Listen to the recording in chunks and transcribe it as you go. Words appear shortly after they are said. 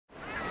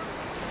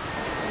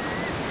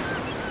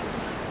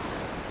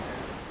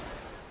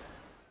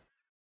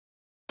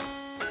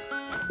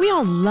We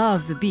all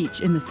love the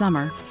beach in the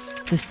summer,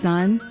 the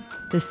sun,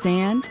 the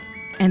sand,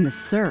 and the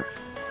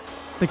surf.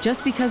 But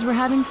just because we're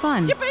having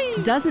fun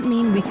doesn't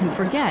mean we can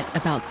forget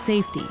about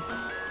safety.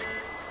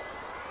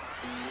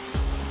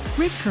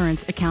 Rip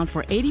currents account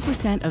for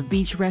 80% of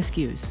beach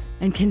rescues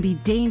and can be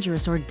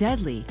dangerous or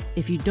deadly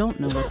if you don't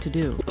know what to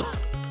do.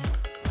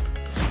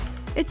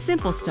 It's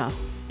simple stuff,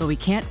 but we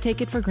can't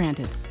take it for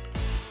granted.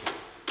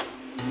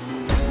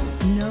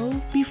 Know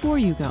before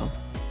you go.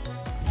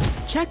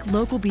 Check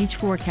local beach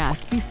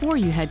forecasts before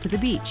you head to the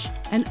beach,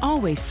 and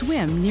always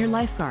swim near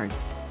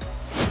lifeguards.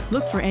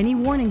 Look for any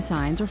warning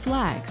signs or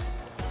flags.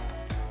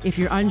 If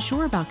you're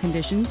unsure about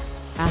conditions,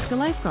 ask a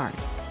lifeguard.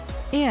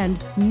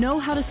 And know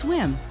how to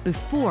swim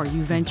before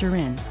you venture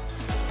in.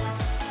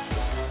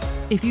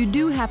 If you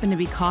do happen to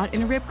be caught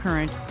in a rip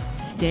current,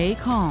 stay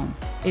calm.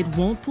 It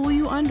won't pull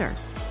you under.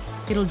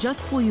 It'll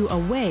just pull you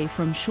away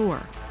from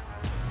shore.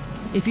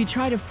 If you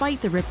try to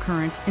fight the rip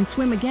current and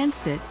swim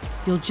against it,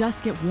 you'll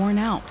just get worn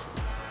out.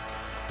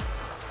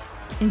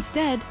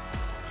 Instead,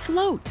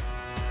 float.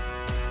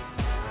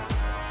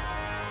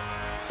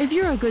 If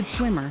you're a good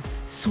swimmer,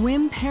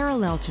 swim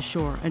parallel to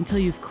shore until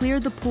you've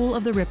cleared the pool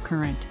of the rip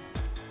current.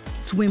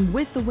 Swim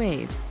with the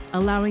waves,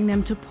 allowing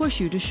them to push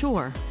you to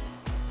shore.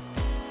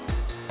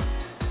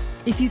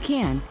 If you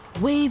can,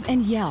 wave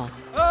and yell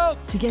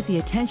to get the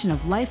attention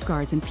of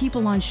lifeguards and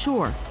people on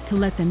shore to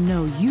let them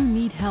know you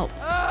need help.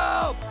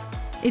 Help!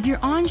 If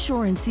you're on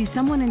shore and see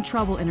someone in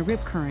trouble in a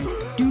rip current,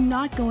 do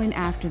not go in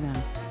after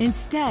them.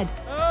 Instead,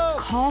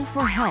 call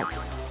for help.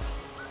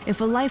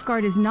 If a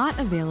lifeguard is not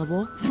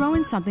available, throw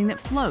in something that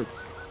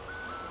floats.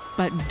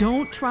 But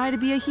don't try to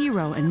be a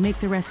hero and make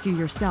the rescue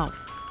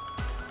yourself.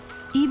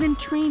 Even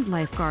trained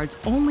lifeguards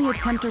only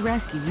attempt a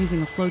rescue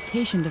using a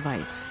flotation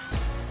device.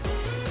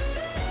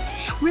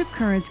 Rip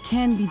currents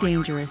can be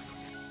dangerous,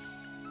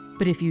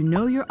 but if you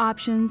know your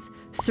options,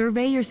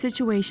 survey your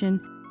situation,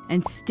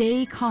 and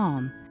stay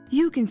calm,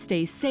 you can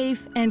stay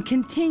safe and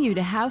continue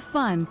to have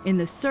fun in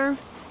the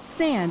surf,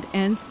 sand,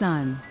 and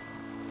sun.